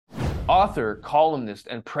Author, columnist,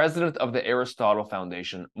 and president of the Aristotle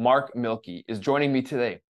Foundation, Mark Milke, is joining me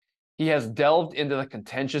today. He has delved into the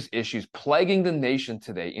contentious issues plaguing the nation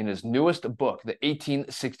today in his newest book, The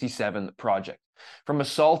 1867 Project. From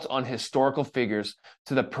assaults on historical figures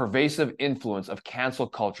to the pervasive influence of cancel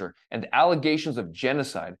culture and allegations of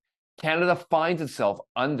genocide, Canada finds itself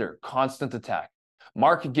under constant attack.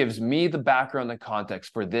 Mark gives me the background and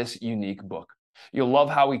context for this unique book. You'll love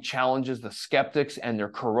how he challenges the skeptics and their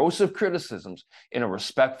corrosive criticisms in a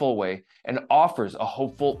respectful way and offers a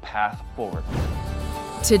hopeful path forward.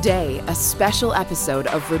 Today, a special episode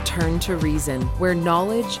of Return to Reason, where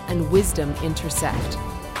knowledge and wisdom intersect.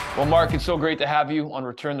 Well, Mark, it's so great to have you on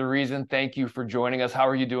Return to Reason. Thank you for joining us. How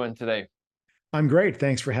are you doing today? I'm great.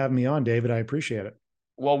 Thanks for having me on, David. I appreciate it.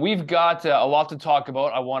 Well, we've got a lot to talk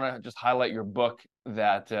about. I want to just highlight your book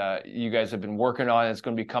that you guys have been working on. It's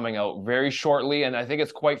going to be coming out very shortly, and I think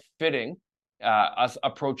it's quite fitting, us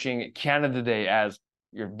approaching Canada Day, as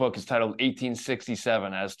your book is titled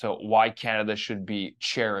 1867, as to why Canada should be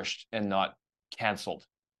cherished and not canceled.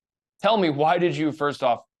 Tell me, why did you first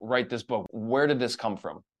off write this book? Where did this come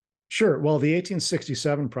from? Sure. Well, the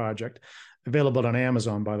 1867 Project, available on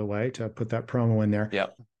Amazon, by the way, to put that promo in there,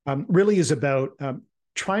 really is about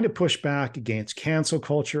trying to push back against cancel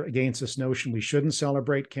culture, against this notion we shouldn't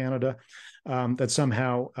celebrate Canada, that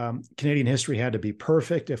somehow Canadian history had to be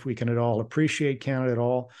perfect if we can at all appreciate Canada at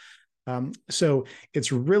all. So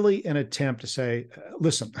it's really an attempt to say,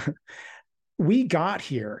 listen, we got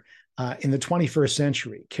here in the 21st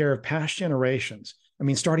century, care of past generations. I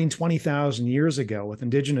mean, starting 20,000 years ago with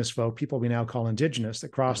Indigenous folk, people we now call Indigenous, that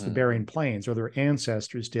crossed the Bering Plains, or their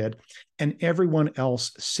ancestors did, and everyone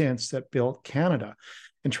else since that built Canada.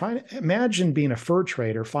 And try to imagine being a fur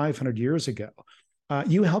trader 500 years ago.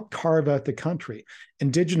 You helped carve out the country.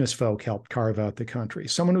 Indigenous folk helped carve out the country.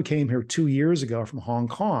 Someone who came here 2 years ago from Hong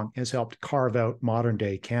Kong has helped carve out modern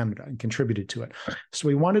day Canada and contributed to it. So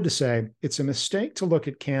we wanted to say it's a mistake to look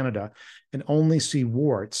at Canada and only see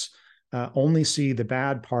warts, only see the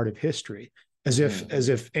bad part of history, as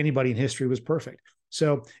if anybody in history was perfect.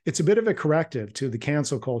 So it's a bit of a corrective to the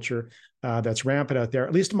cancel culture that's rampant out there,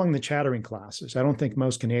 at least among the chattering classes. I don't think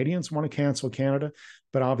most Canadians want to cancel Canada,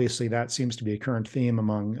 but obviously that seems to be a current theme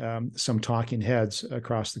among some talking heads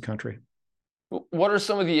across the country. What are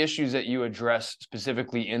some of the issues that you address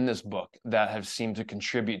specifically in this book that have seemed to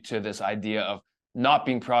contribute to this idea of not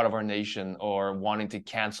being proud of our nation or wanting to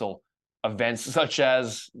cancel events such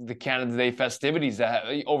as the Canada Day festivities that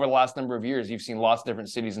over the last number of years, you've seen lots of different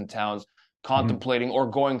cities and towns contemplating or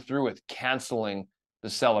going through with canceling the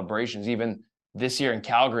celebrations. Even this year in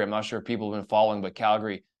Calgary, I'm not sure if people have been following, but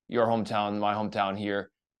Calgary, your hometown, my hometown here,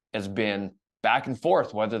 has been back and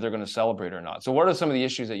forth whether they're going to celebrate or not. So what are some of the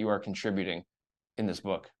issues that you are contributing in this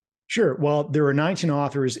book? Sure. Well, there are 19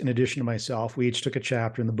 authors in addition to myself. We each took a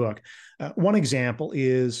chapter in the book. One example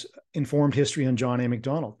is informed history on John A.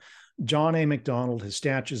 Macdonald. John A. Macdonald, his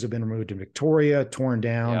statues have been removed in Victoria, torn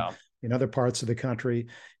down in other parts of the country.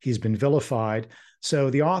 He's been vilified. So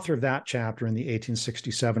the author of that chapter in the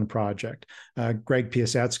 1867 Project, Greg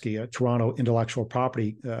Piasecki, a Toronto intellectual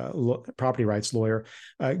property rights lawyer,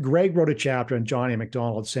 Greg wrote a chapter on John A.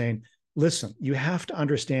 Macdonald saying, listen, you have to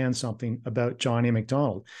understand something about John A.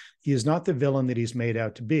 Macdonald. He is not the villain that he's made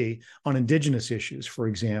out to be on Indigenous issues, for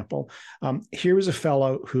example. Here is a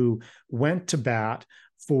fellow who went to bat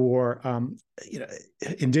for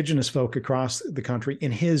Indigenous folk across the country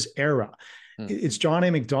in his era. It's John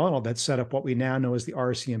A. Macdonald that set up what we now know as the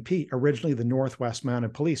RCMP, originally the Northwest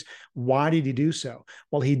Mounted Police. Why did he do so?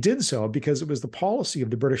 Well, he did so because it was the policy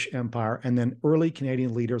of the British Empire and then early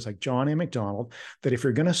Canadian leaders like John A. Macdonald that if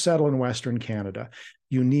you're going to settle in Western Canada,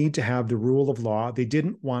 you need to have the rule of law. They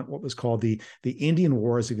didn't want what was called the Indian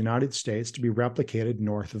Wars of the United States to be replicated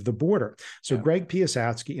north of the border. So Greg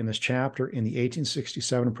Piasecki in this chapter in the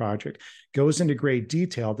 1867 Project goes into great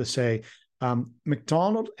detail to say,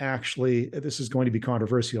 Macdonald actually, this is going to be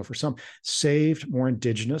controversial for some, saved more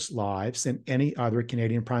Indigenous lives than any other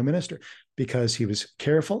Canadian prime minister because he was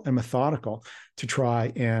careful and methodical to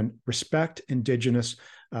try and respect Indigenous,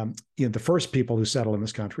 the first people who settled in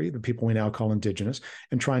this country, the people we now call Indigenous,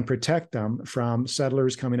 and try and protect them from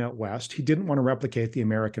settlers coming out west. He didn't want to replicate the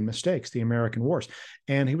American mistakes, the American wars,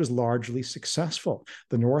 and he was largely successful.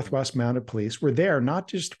 The Northwest Mounted Police were there not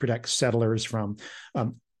just to protect settlers from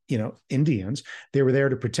Indians. They were there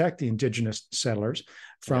to protect the Indigenous settlers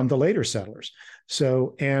from the later settlers.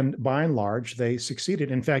 So, and by and large, they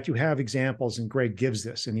succeeded. In fact, you have examples, and Greg gives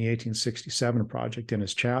this in the 1867 Project in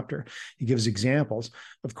his chapter. He gives examples,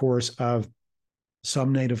 of course, of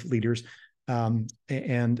some Native leaders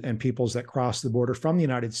and peoples that crossed the border from the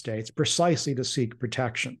United States precisely to seek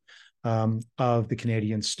protection of the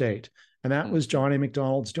Canadian state. And that was John A.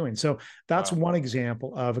 Macdonald's doing. So that's one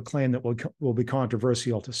example of a claim that will be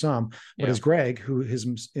controversial to some. But as Greg, who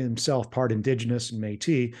is himself part Indigenous and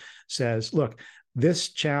Métis, says, look, this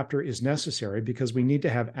chapter is necessary because we need to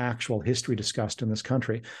have actual history discussed in this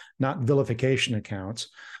country, not vilification accounts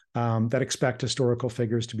that expect historical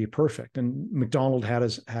figures to be perfect. And Macdonald had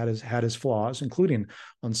his flaws, including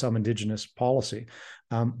on some Indigenous policy,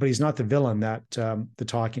 but he's not the villain that some of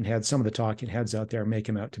the talking heads out there make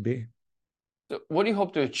him out to be. So what do you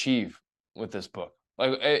hope to achieve with this book?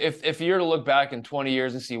 Like, if you were to look back in 20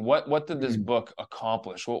 years and see what did this book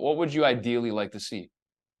accomplish, what would you ideally like to see?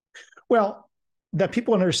 Well, that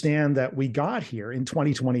people understand that we got here in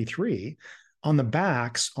 2023 on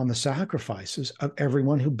the sacrifices of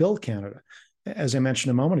everyone who built Canada. As I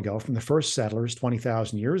mentioned a moment ago, from the first settlers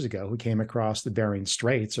 20,000 years ago who came across the Bering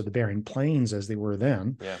Straits, or the Bering Plains as they were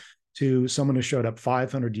then, to someone who showed up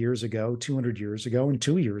 500 years ago, 200 years ago, and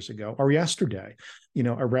 2 years ago, or yesterday,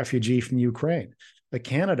 a refugee from Ukraine. But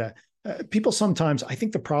Canada, people sometimes, I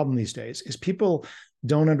think the problem these days is people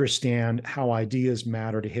don't understand how ideas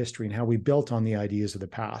matter to history and how we built on the ideas of the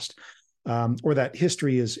past, or that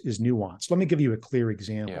history is nuanced. Let me give you a clear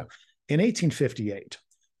example. In 1858,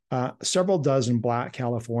 several dozen Black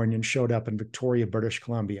Californians showed up in Victoria, British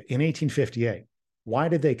Columbia in 1858. Why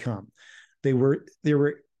did they come? They were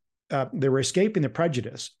escaping the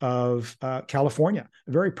prejudice of California,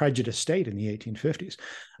 a very prejudiced state in the 1850s.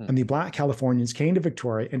 And the Black Californians came to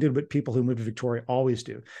Victoria and did what people who moved to Victoria always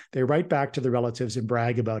do. They write back to their relatives and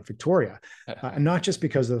brag about Victoria, and not just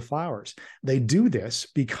because of the flowers. They do this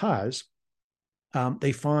because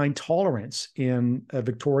they find tolerance in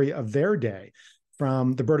Victoria of their day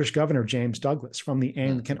from the British governor, James Douglas, from the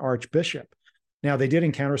Anglican Archbishop. Now, they did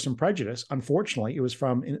encounter some prejudice. Unfortunately, it was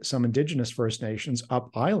from some Indigenous First Nations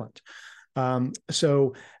up island.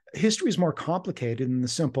 So history is more complicated than the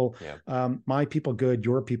simple my people good,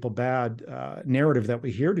 your people bad narrative that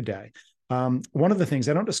we hear today. One of the things,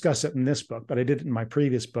 I don't discuss it in this book, but I did it in my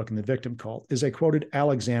previous book, in The Victim Cult, is I quoted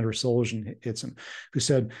Alexander Solzhenitsyn, who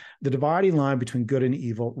said, the dividing line between good and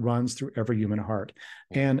evil runs through every human heart.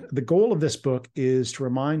 And the goal of this book is to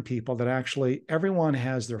remind people that actually everyone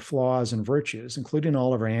has their flaws and virtues, including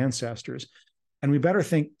all of our ancestors. And we better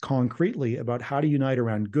think concretely about how to unite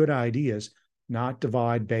around good ideas, not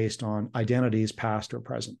divide based on identities, past or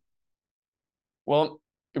present. Well,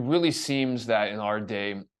 it really seems that in our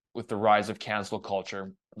day, with the rise of cancel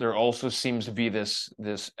culture, there also seems to be this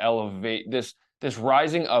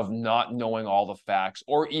rising of not knowing all the facts,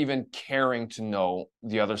 or even caring to know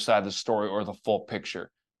the other side of the story or the full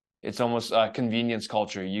picture. It's almost a convenience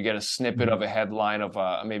culture. You get a snippet of a headline of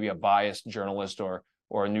maybe a biased journalist or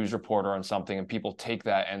a news reporter on something, and people take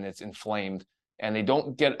that and it's inflamed, and they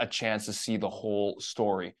don't get a chance to see the whole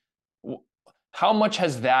story. How much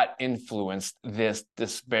has that influenced this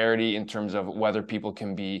disparity in terms of whether people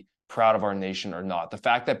can be proud of our nation or not? The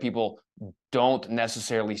fact that people don't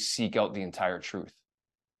necessarily seek out the entire truth.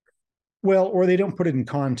 Well, or they don't put it in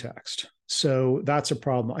context. So that's a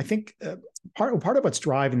problem. I think part of what's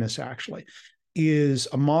driving this actually is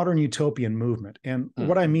a modern utopian movement. And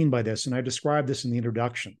what I mean by this, and I described this in the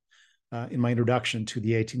introduction, in my introduction to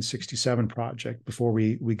the 1867 project, before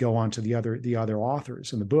we go on to the other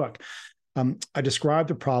authors in the book. I described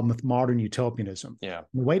the problem with modern utopianism. The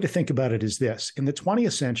way to think about it is this. In the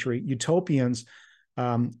 20th century, utopians,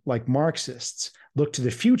 like Marxists, looked to the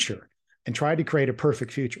future and tried to create a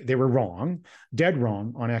perfect future. They were wrong, dead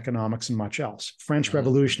wrong on economics and much else. French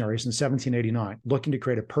revolutionaries in 1789, looking to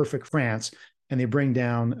create a perfect France, and they bring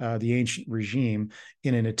down the ancient regime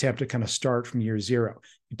in an attempt to kind of start from year zero.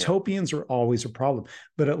 Utopians are always a problem,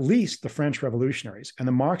 but at least the French revolutionaries and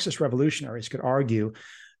the Marxist revolutionaries could argue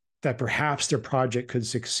that perhaps their project could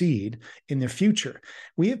succeed in the future.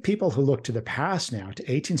 We have people who look to the past now, to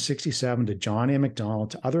 1867, to John A.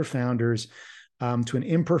 Macdonald, to other founders, to an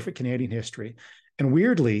imperfect Canadian history. And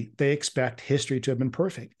weirdly, they expect history to have been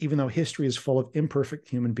perfect, even though history is full of imperfect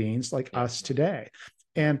human beings like us today.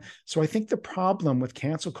 And so I think the problem with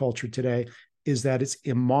cancel culture today is that it's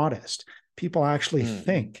immodest. People actually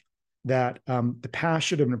think that the past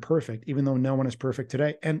should have been perfect, even though no one is perfect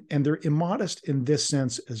today. And they're immodest in this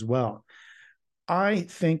sense as well. I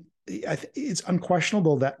think it's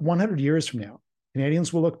unquestionable that 100 years from now,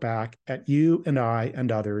 Canadians will look back at you and I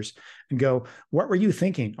and others and go, what were you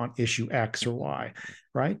thinking on issue X or Y,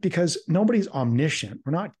 right? Because nobody's omniscient.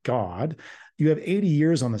 We're not God. You have 80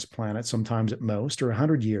 years on this planet, sometimes at most, or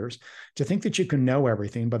 100 years. To think that you can know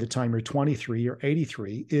everything by the time you're 23 or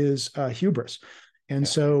 83 is hubris. And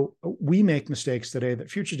so we make mistakes today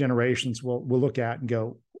that future generations will look at and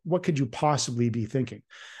go, what could you possibly be thinking?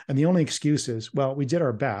 And the only excuse is, well, we did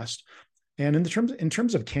our best. And in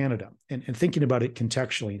terms of Canada and thinking about it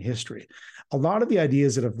contextually in history, a lot of the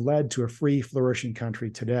ideas that have led to a free, flourishing country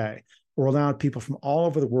today, or allowed people from all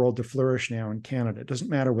over the world to flourish now in Canada, it doesn't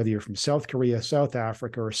matter whether you're from South Korea, South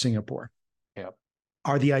Africa, or Singapore,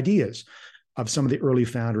 are the ideas of some of the early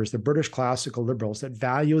founders, the British classical liberals that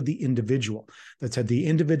valued the individual, that said the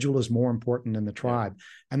individual is more important than the tribe.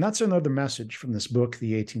 And that's another message from this book,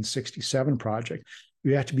 The 1867 Project.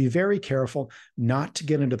 You have to be very careful not to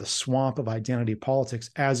get into the swamp of identity politics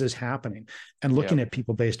as is happening and looking at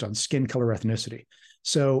people based on skin color, ethnicity.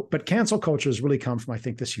 So, but cancel culture has really come from, I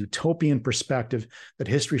think, this utopian perspective that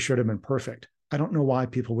history should have been perfect. I don't know why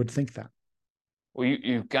people would think that. Well,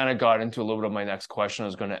 you kind of got into a little bit of my next question. I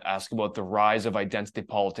was going to ask about the rise of identity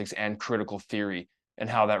politics and critical theory and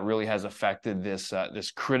how that really has affected this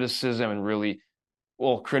criticism and really,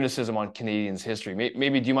 criticism on Canadians' history.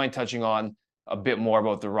 Maybe do you mind touching on a bit more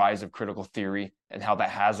about the rise of critical theory and how that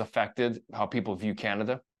has affected how people view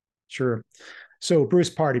Canada? Sure. So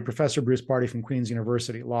Professor Bruce Pardy from Queen's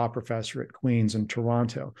University, law professor at Queen's in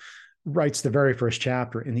Toronto, writes the very first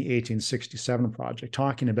chapter in the 1867 Project,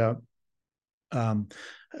 talking about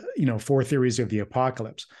four theories of the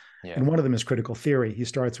apocalypse. And one of them is critical theory. He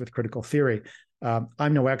starts with critical theory.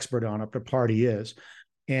 I'm no expert on it, but Pardy is.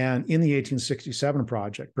 And in the 1867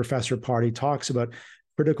 Project, Professor Pardy talks about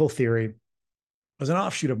critical theory as an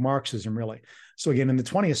offshoot of Marxism, really. So again, in the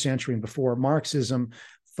 20th century and before, Marxism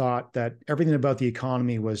thought that everything about the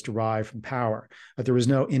economy was derived from power, that there was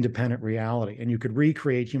no independent reality, and you could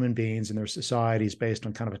recreate human beings and their societies based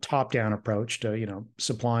on kind of a top-down approach to,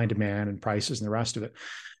 supply and demand and prices and the rest of it.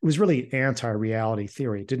 It was really anti-reality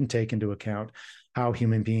theory. It didn't take into account how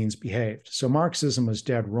human beings behaved. So Marxism was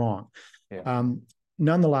dead wrong.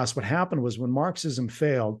 Nonetheless, what happened was when Marxism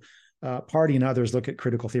failed, Pardy and others look at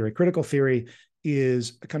critical theory. Critical theory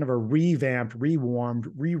is kind of a revamped, rewarmed,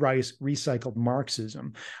 recycled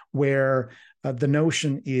Marxism, where the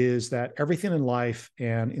notion is that everything in life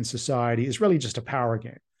and in society is really just a power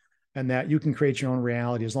game, and that you can create your own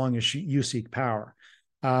reality as long as you seek power.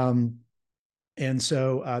 And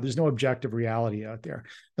so there's no objective reality out there.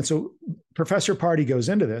 And so Professor Pardy goes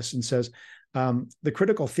into this and says, the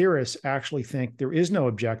critical theorists actually think there is no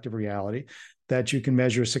objective reality that you can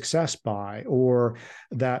measure success by, or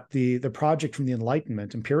that the project from the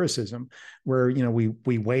Enlightenment, empiricism, where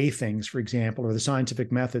we weigh things, for example, or the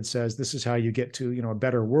scientific method says this is how you get to a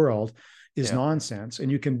better world, is nonsense. And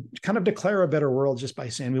you can kind of declare a better world just by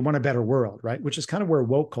saying we want a better world, right? Which is kind of where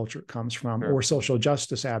woke culture comes from, or social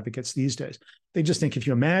justice advocates these days. They just think if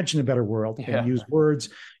you imagine a better world and use words,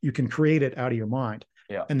 you can create it out of your mind.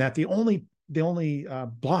 And that the only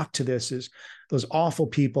block to this is those awful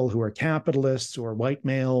people who are capitalists or white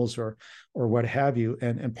males or what have you.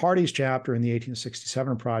 And Pardy's chapter in the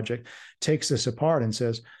 1867 Project takes this apart and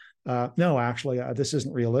says, no, actually, this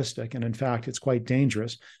isn't realistic. And in fact, it's quite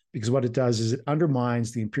dangerous, because what it does is it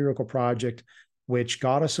undermines the empirical project, which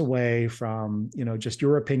got us away from, just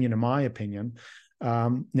your opinion and my opinion.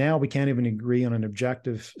 Now we can't even agree on an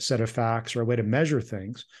objective set of facts or a way to measure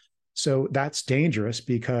things. So that's dangerous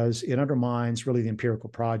because it undermines really the empirical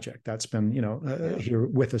project that's been, here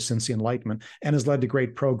with us since the Enlightenment, and has led to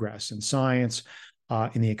great progress in science,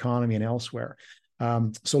 in the economy, and elsewhere.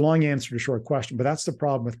 So long answer to short question, but that's the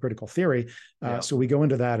problem with critical theory. So we go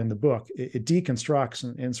into that in the book. It deconstructs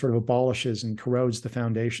and sort of abolishes and corrodes the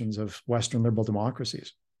foundations of Western liberal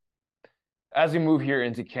democracies. As we move here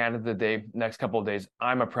into Canada today, next couple of days,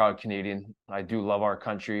 I'm a proud Canadian. I do love our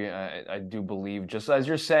country. I do believe, just as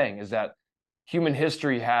you're saying, is that human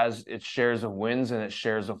history has its shares of wins and its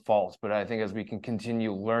shares of faults. But I think as we can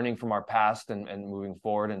continue learning from our past and moving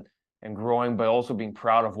forward and growing, but also being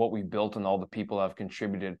proud of what we built and all the people that have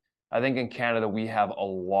contributed, I think in Canada, we have a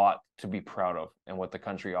lot to be proud of and what the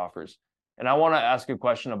country offers. And I want to ask you a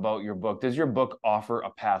question about your book. Does your book offer a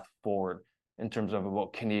path forward in terms of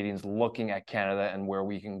about Canadians looking at Canada and where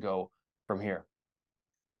we can go from here?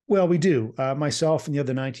 Well, we do. Myself and the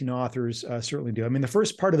other 19 authors certainly do. I mean, the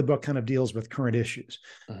first part of the book kind of deals with current issues.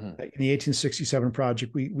 In the 1867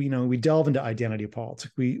 Project, we delve into identity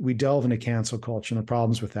politics. We delve into cancel culture and the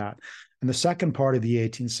problems with that. And the second part of the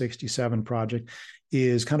 1867 Project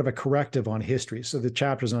is kind of a corrective on history. So the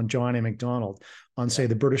chapters on John A. Macdonald, on, say,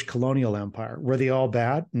 the British colonial empire. Were they all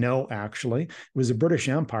bad? No, actually. It was a British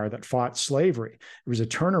empire that fought slavery. It was a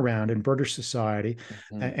turnaround in British society.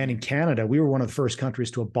 And in Canada, we were one of the first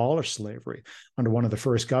countries to abolish slavery under one of the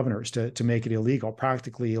first governors to make it illegal,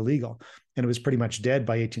 practically illegal. and it was pretty much dead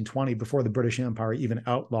by 1820 before the British Empire even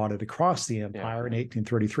outlawed it across the empire in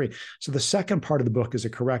 1833. So the second part of the book is a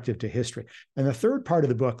corrective to history. And the third part of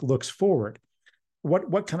the book looks forward.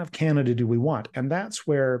 What kind of Canada do we want? And that's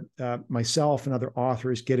where myself and other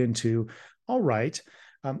authors get into, all right,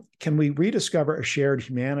 can we rediscover a shared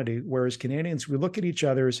humanity? Whereas Canadians, we look at each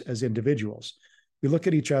other as individuals. We look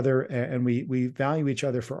at each other and we value each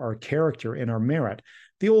other for our character and our merit.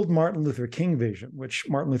 The old Martin Luther King vision, which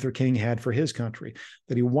Martin Luther King had for his country,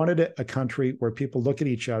 that he wanted a country where people look at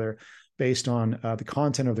each other based on the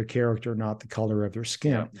content of their character, not the color of their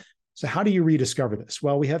skin. Yeah. So how do you rediscover this?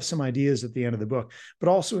 Well, we have some ideas at the end of the book, but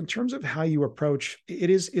also in terms of how you approach,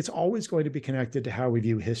 it's always going to be connected to how we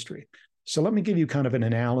view history. So let me give you kind of an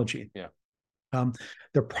analogy. Yeah.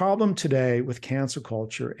 The problem today with cancel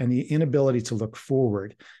culture and the inability to look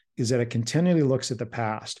forward is that it continually looks at the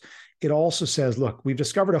past. It also says, look, we've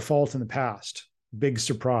discovered a fault in the past. Big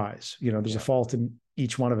surprise. There's a fault in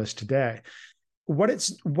each one of us today. What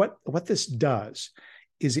this does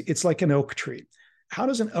is it's like an oak tree. How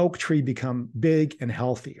does an oak tree become big and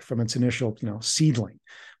healthy from its initial, seedling?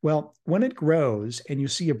 Well, when it grows and you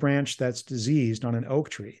see a branch that's diseased on an oak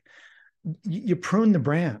tree, you prune the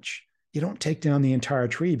branch. You don't take down the entire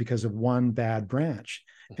tree because of one bad branch.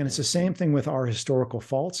 And it's the same thing with our historical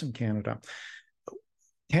faults in Canada.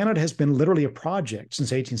 Canada has been literally a project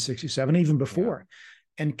since 1867, even before.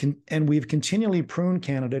 Yeah. And we've continually pruned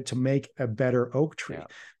Canada to make a better oak tree. Yeah.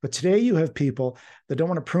 But today you have people that don't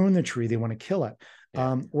want to prune the tree, they want to kill it.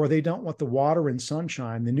 Yeah. Or they don't want the water and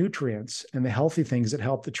sunshine, the nutrients and the healthy things that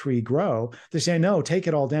help the tree grow. They say, no, take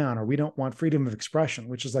it all down, or we don't want freedom of expression,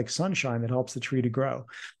 which is like sunshine that helps the tree to grow.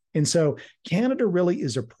 And so Canada really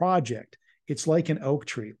is a project. It's like an oak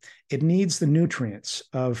tree. It needs the nutrients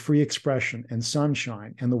of free expression and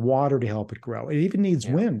sunshine and the water to help it grow. It even needs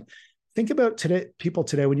wind. Think about people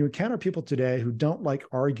today, when you encounter people today who don't like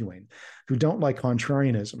arguing, who don't like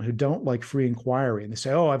contrarianism, who don't like free inquiry, and they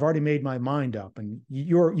say, oh, I've already made my mind up and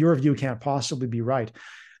your view can't possibly be right.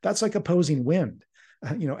 That's like opposing wind.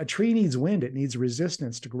 A tree needs wind. It needs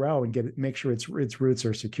resistance to grow and make sure its roots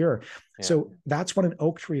are secure. Yeah. So that's what an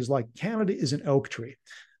oak tree is like. Canada is an oak tree.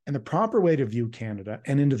 And the proper way to view Canada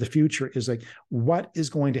and into the future is like, what is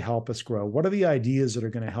going to help us grow? What are the ideas that are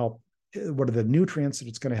going to help? What are the nutrients that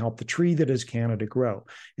it's going to help the tree that is Canada grow?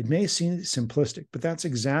 It may seem simplistic, but that's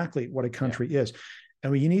exactly what a country is.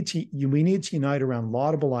 And we need to unite around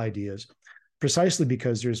laudable ideas, precisely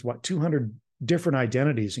because there's 200 different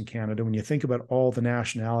identities in Canada. When you think about all the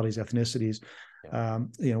nationalities, ethnicities,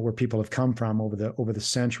 where people have come from over the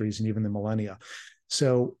centuries and even the millennia.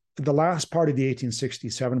 So the last part of the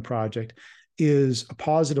 1867 project is a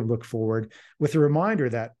positive look forward with a reminder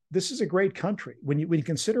that this is a great country. When you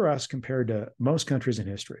consider us compared to most countries in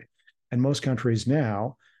history and most countries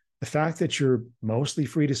now, the fact that you're mostly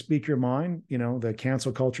free to speak your mind, the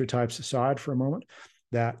cancel culture types aside for a moment,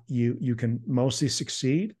 that you can mostly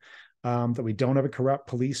succeed, that we don't have a corrupt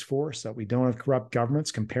police force, that we don't have corrupt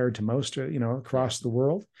governments compared to most, across the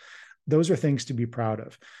world. Those are things to be proud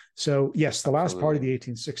of. So yes, the last part of the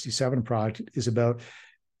 1867 project is about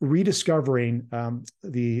rediscovering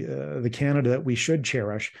the Canada that we should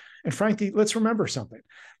cherish. And frankly, let's remember something.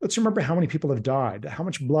 Let's remember how many people have died, how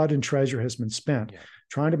much blood and treasure has been spent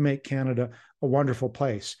trying to make Canada a wonderful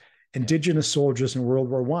place. Indigenous soldiers in World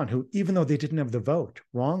War I, who, even though they didn't have the vote,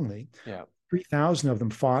 wrongly, 3,000 of them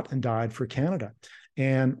fought and died for Canada.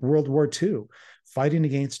 And World War II, fighting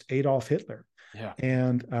against Adolf Hitler.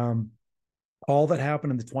 And all that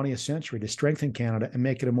happened in the 20th century to strengthen Canada and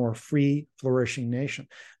make it a more free, flourishing nation.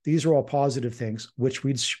 These are all positive things, which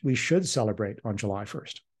we should celebrate on July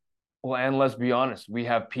 1st. Well, and let's be honest, we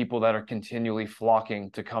have people that are continually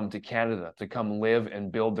flocking to come to Canada, to come live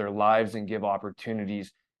and build their lives and give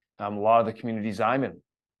opportunities. A lot of the communities I'm in,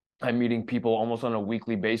 I'm meeting people almost on a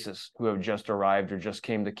weekly basis who have just arrived or just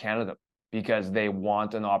came to Canada because they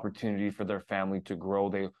want an opportunity for their family to grow.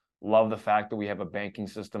 They love the fact that we have a banking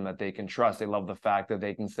system that they can trust. They love the fact that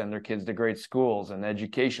they can send their kids to great schools and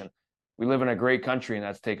education. We live in a great country, and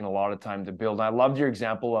that's taken a lot of time to build. I loved your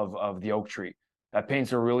example of the oak tree. That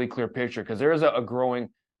paints a really clear picture because there is a growing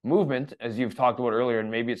movement, as you've talked about earlier,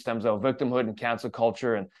 and maybe it stems out of victimhood and cancel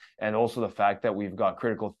culture and also the fact that we've got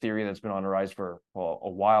critical theory that's been on the rise for a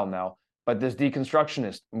while now. But this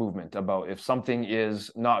deconstructionist movement about if something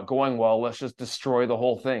is not going well, let's just destroy the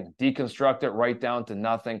whole thing, deconstruct it right down to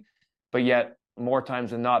nothing. But yet, more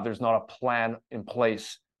times than not, there's not a plan in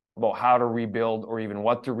place about how to rebuild or even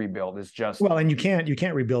what to rebuild. It's just and you can't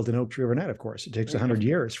rebuild an oak tree overnight. Of course, it takes 100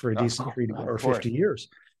 years for a decent tree to grow, or 50 years.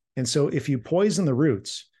 And so, if you poison the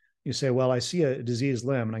roots, You say, well, I see a diseased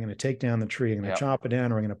limb and I'm going to take down the tree. I'm going to chop it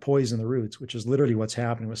down, or I'm going to poison the roots, which is literally what's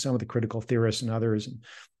happening with some of the critical theorists and others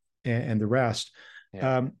and the rest.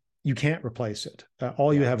 You can't replace it.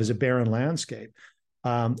 All you have is a barren landscape.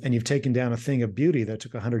 And you've taken down a thing of beauty that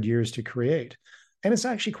took 100 years to create. And it's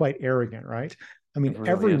actually quite arrogant, right? I mean, really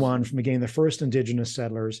everyone from, again, the first indigenous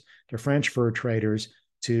settlers to French fur traders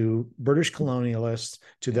to British colonialists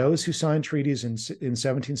to those who signed treaties in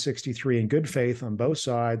 1763 in good faith on both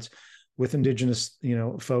sides with indigenous,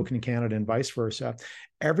 folk in Canada and vice versa.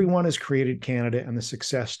 Everyone has created Canada and the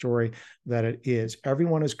success story that it is.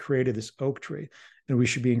 Everyone has created this oak tree. And we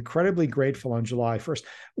should be incredibly grateful on July 1st.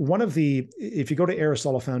 If you go to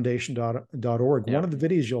AristotleFoundation.org, one of the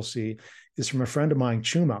videos you'll see is from a friend of mine,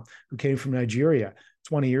 Chuma, who came from Nigeria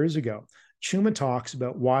 20 years ago. Chuma talks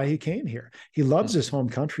about why he came here. He loves his home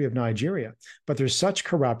country of Nigeria, but there's such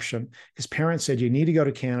corruption. His parents said, you need to go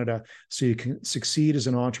to Canada so you can succeed as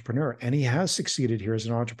an entrepreneur. And he has succeeded here as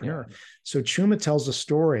an entrepreneur. So Chuma tells a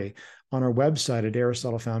story on our website at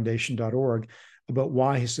AristotleFoundation.org about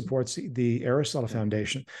why he supports the Aristotle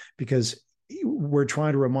Foundation, because we're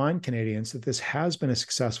trying to remind Canadians that this has been a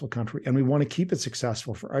successful country and we want to keep it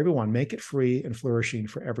successful for everyone, make it free and flourishing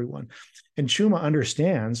for everyone. And Chuma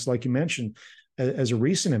understands, like you mentioned, as a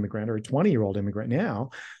recent immigrant or a 20-year-old immigrant now,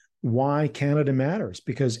 why Canada matters,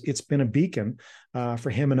 because it's been a beacon for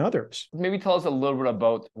him and others. Maybe tell us a little bit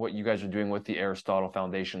about what you guys are doing with the Aristotle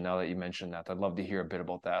Foundation now that you mentioned that. I'd love to hear a bit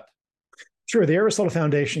about that. Sure. The Aristotle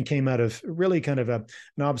Foundation came out of really kind of an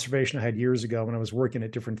observation I had years ago when I was working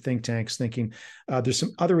at different think tanks, thinking there's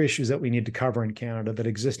some other issues that we need to cover in Canada that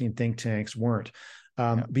existing think tanks weren't.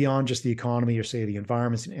 Beyond just the economy, or say the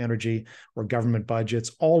environment and energy or government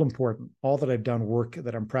budgets, all important, all that I've done work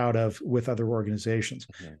that I'm proud of with other organizations.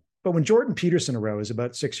 But when Jordan Peterson arose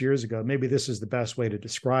about 6 years ago, maybe this is the best way to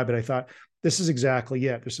describe it, I thought this is exactly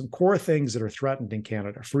it. There's some core things that are threatened in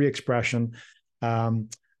Canada: free expression,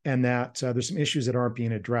 and that there's some issues that aren't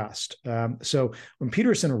being addressed. So when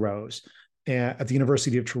Peterson arose at the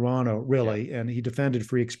University of Toronto, really, and he defended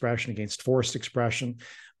free expression against forced expression,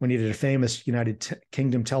 when he did a famous United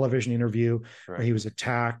Kingdom television interview where he was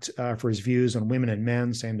attacked for his views on women and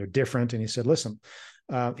men, saying they're different. And he said, listen,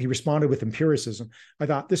 he responded with empiricism. I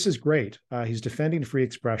thought, this is great. He's defending free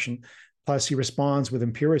expression. Plus, he responds with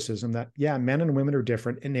empiricism that, men and women are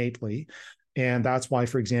different innately. And that's why,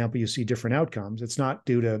 for example, you see different outcomes. It's not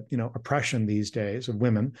due to, oppression these days of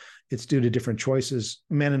women. It's due to different choices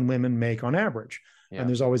men and women make on average. And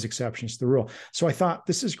there's always exceptions to the rule. So I thought,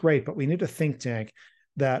 this is great, but we need a think tank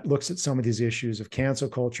that looks at some of these issues of cancel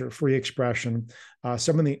culture, free expression,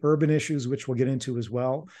 some of the urban issues, which we'll get into as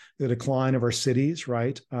well, the decline of our cities,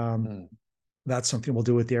 right? That's something we'll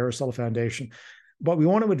do with the Aristotle Foundation. But we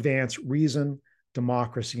want to advance reason,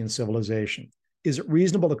 democracy, and civilization. Is it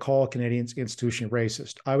reasonable to call Canadians institutionally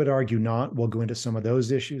racist? I would argue not. We'll go into some of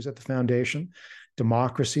those issues at the foundation.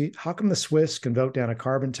 Democracy. How come the Swiss can vote down a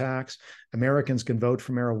carbon tax? Americans can vote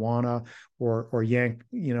for marijuana or yank,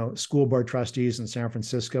 school board trustees in San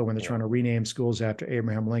Francisco when they're trying to rename schools after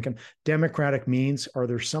Abraham Lincoln. Democratic means. Are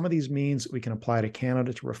there some of these means that we can apply to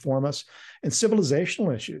Canada to reform us? And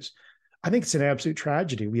civilizational issues. I think it's an absolute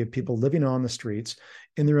tragedy. We have people living on the streets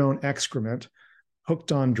in their own excrement,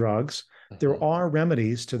 hooked on drugs. There are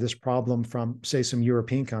remedies to this problem from, say, some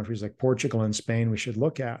European countries like Portugal and Spain we should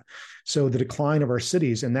look at. So the decline of our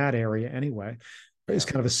cities in that area anyway is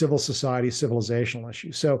kind of a civil society, civilizational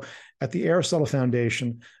issue. So at the Aristotle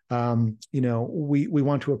Foundation, we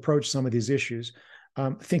want to approach some of these issues,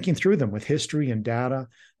 thinking through them with history and data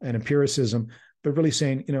and empiricism, but really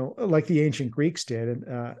saying, like the ancient Greeks did,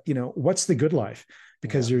 and, what's the good life?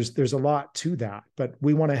 Because there's a lot to that, but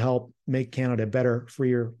we want to help make Canada a better,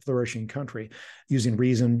 freer, flourishing country using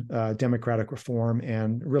reason, democratic reform,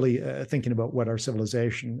 and really thinking about what our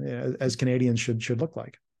civilization as Canadians should look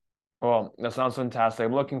like. Well, that sounds fantastic.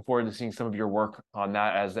 I'm looking forward to seeing some of your work on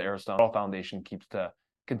that as the Aristotle Foundation keeps to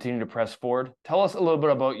continue to press forward. Tell us a little bit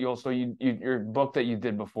about your book that you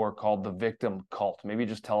did before called The Victim Cult. Maybe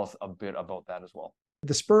just tell us a bit about that as well.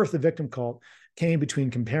 The spur of the victim cult came between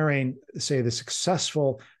comparing, say, the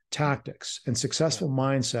successful tactics and successful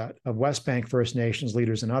mindset of West Bank First Nations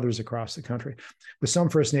leaders and others across the country with some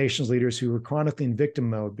First Nations leaders who were chronically in victim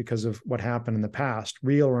mode because of what happened in the past,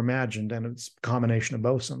 real or imagined, and it's a combination of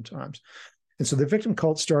both sometimes. And so the victim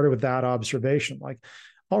cult started with that observation, like,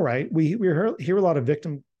 all right, we hear a lot of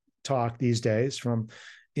victim talk these days from,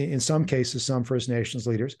 in some cases, some First Nations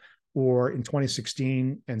leaders, or in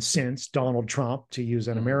 2016 and since Donald Trump, to use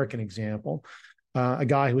an American example. a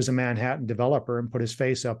guy who was a Manhattan developer and put his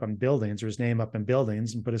face up on buildings or his name up in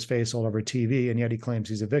buildings and put his face all over TV, and yet he claims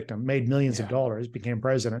he's a victim, made millions of dollars, became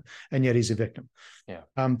president, and yet he's a victim. Yeah.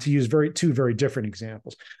 To use two very different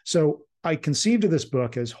examples. So I conceived of this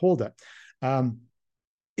book as, hold it,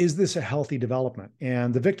 is this a healthy development?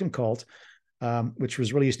 And The Victim Cult, which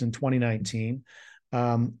was released in 2019,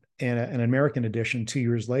 and an American edition 2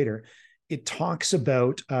 years later, it talks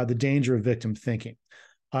about the danger of victim thinking.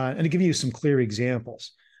 And to give you some clear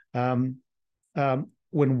examples, when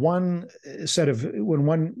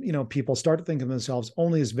people start to think of themselves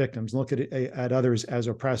only as victims, look at others as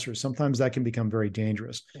oppressors, sometimes that can become very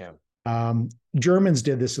dangerous. Yeah. Germans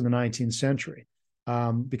did this in the 19th century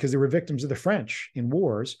because they were victims of the French in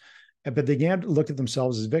wars, but they began to look at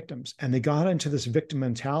themselves as victims, and they got into this victim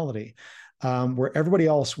mentality where everybody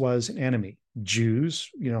else was an enemy. Jews,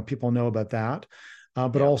 people know about that.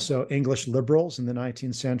 But also English liberals in the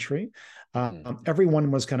 19th century. Everyone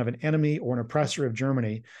was kind of an enemy or an oppressor of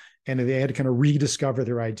Germany, and they had to kind of rediscover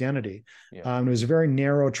their identity. It was a very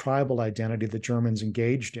narrow tribal identity that Germans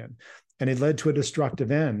engaged in, and it led to a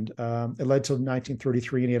destructive end. It led to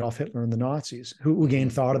 1933 and Adolf Hitler and the Nazis, who again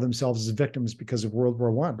thought of themselves as victims because of World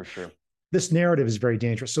War I. For sure. This narrative is very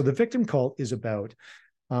dangerous. So the victim cult is about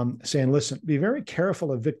saying, listen, be very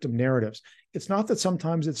careful of victim narratives. It's not that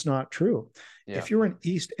sometimes it's not true. Yeah. If you're an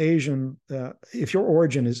East Asian, if your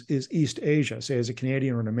origin is East Asia, say as a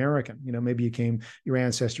Canadian or an American, maybe your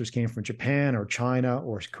ancestors came from Japan or China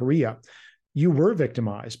or Korea, you were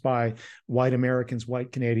victimized by white Americans,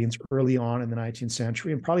 white Canadians early on in the 19th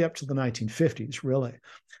century and probably up to the 1950s, really.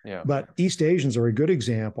 Yeah. But East Asians are a good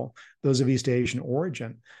example, those of East Asian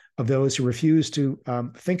origin, of those who refuse to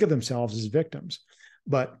think of themselves as victims,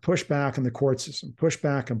 but push back in the court system, push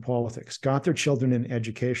back in politics, got their children in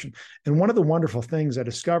education. And one of the wonderful things I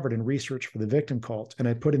discovered in research for the victim cult, and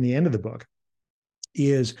I put in the end of the book,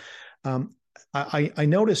 is I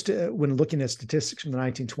noticed when looking at statistics from the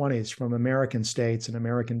 1920s from American states and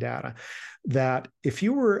American data, that if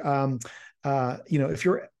you were, if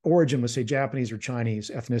your origin was, say, Japanese or Chinese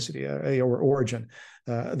ethnicity or origin,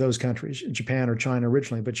 those countries, Japan or China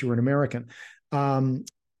originally, but you were an American,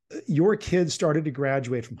 your kids started to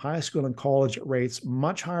graduate from high school and college at rates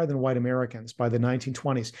much higher than white Americans by the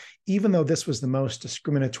 1920s, even though this was the most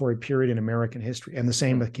discriminatory period in American history, and the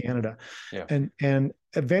same with Canada. Yeah. And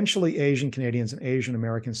eventually Asian Canadians and Asian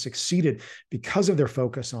Americans succeeded because of their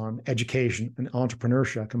focus on education and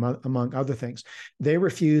entrepreneurship, among other things. They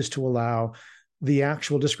refused to allow the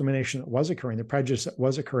actual discrimination that was occurring, the prejudice that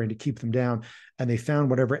was occurring, to keep them down, and they found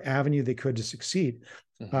whatever avenue they could to succeed.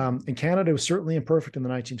 And Canada was certainly imperfect in the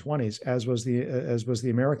 1920s, as was the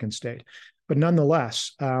American state, but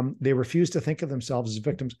nonetheless, they refused to think of themselves as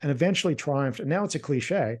victims, and eventually triumphed. And now it's a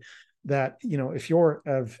cliche that if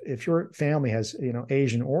your family has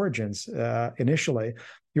Asian origins initially,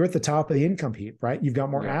 you're at the top of the income heap, right? You've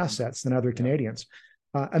got more assets than other Canadians,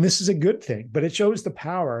 and this is a good thing. But it shows the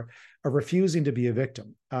power of refusing to be a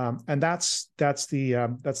victim, and that's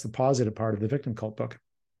the positive part of the victim cult book.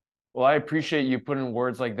 Well, I appreciate you putting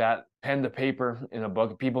words like that, pen to paper, in a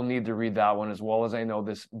book. People need to read that one, as well as I know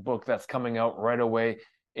this book that's coming out right away,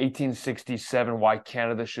 1867, Why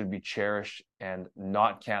Canada Should Be Cherished and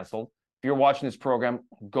Not Canceled. If you're watching this program,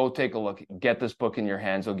 go take a look. Get this book in your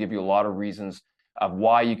hands. It'll give you a lot of reasons of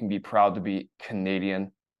why you can be proud to be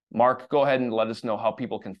Canadian. Mark, go ahead and let us know how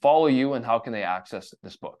people can follow you and how can they access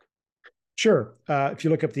this book. Sure. If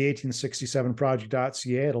you look up the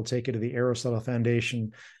 1867project.ca, it'll take you to the Aristotle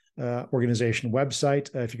Foundation organization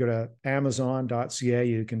website. If you go to amazon.ca,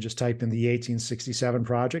 you can just type in the 1867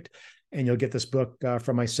 Project, and you'll get this book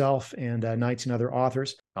from myself and 19 other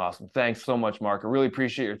authors. Awesome. Thanks so much, Mark. I really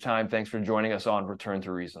appreciate your time. Thanks for joining us on Return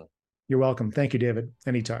to Reason. You're welcome. Thank you, David.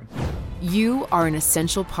 Anytime. You are an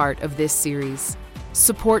essential part of this series.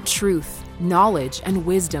 Support truth, knowledge, and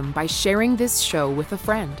wisdom by sharing this show with a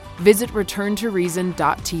friend. Visit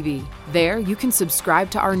returntoreason.tv. There, you can subscribe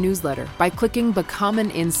to our newsletter by clicking Become an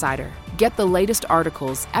Insider. Get the latest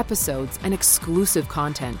articles, episodes, and exclusive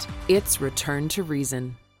content. It's Return to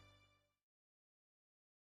Reason.